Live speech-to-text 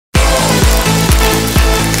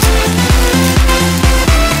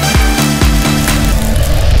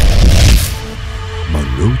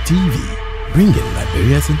TV, bringing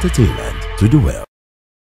Liberia's entertainment to the world.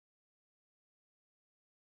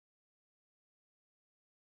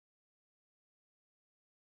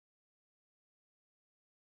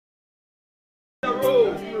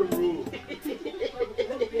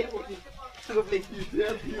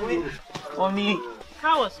 Mommy,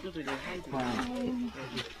 how was school today? Hi,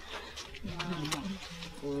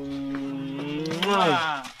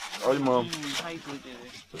 Mom. How you doing today?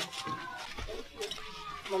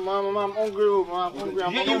 Mama, I'm hungry. I'm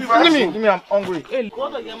hungry. Give me, I'm hungry. Hey, go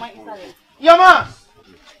to Yama inside. Yama!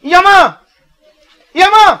 Yama!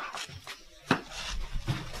 Yama!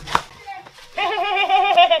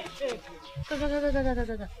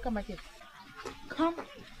 Come back here. Come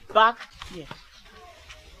back here.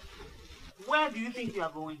 Where do you think you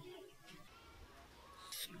are going?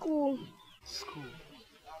 School. School.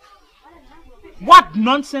 What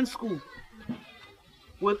nonsense school?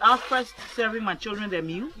 Without first serving my children their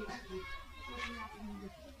meal?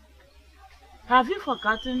 Have you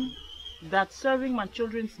forgotten that serving my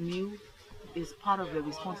children's meal is part of the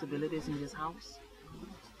responsibilities in this house?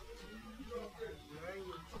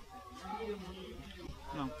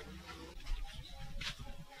 No.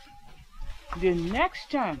 The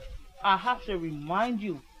next time I have to remind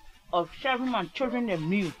you of serving my children their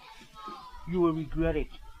meal, you will regret it.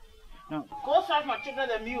 Now, go serve my children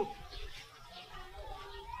their meal.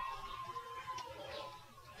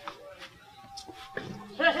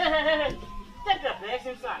 Hey. Take the bags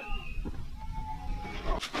inside.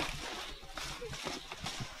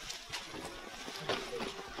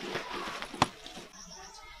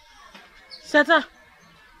 Seta,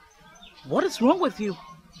 what is wrong with you?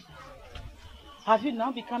 Have you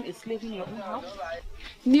now become a slave in your own house?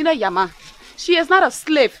 Nina Yama, she is not a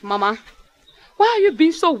slave, Mama. Why are you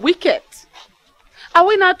being so wicked? Are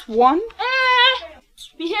we not one?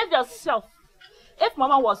 Behave yourself. If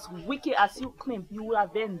Mama was wicked as you claim, you would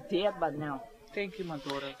have been dead by now. Thank you, my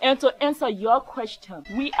daughter. And to answer your question,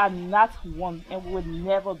 we are not one and we will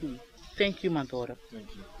never be. Thank you, my daughter.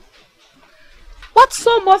 Thank you. What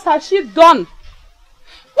so much has she done?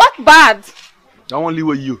 What bad? I won't live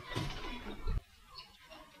with you.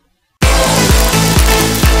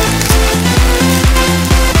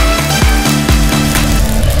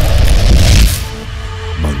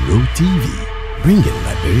 TV, bringing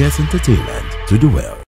Liberia's entertainment to the world.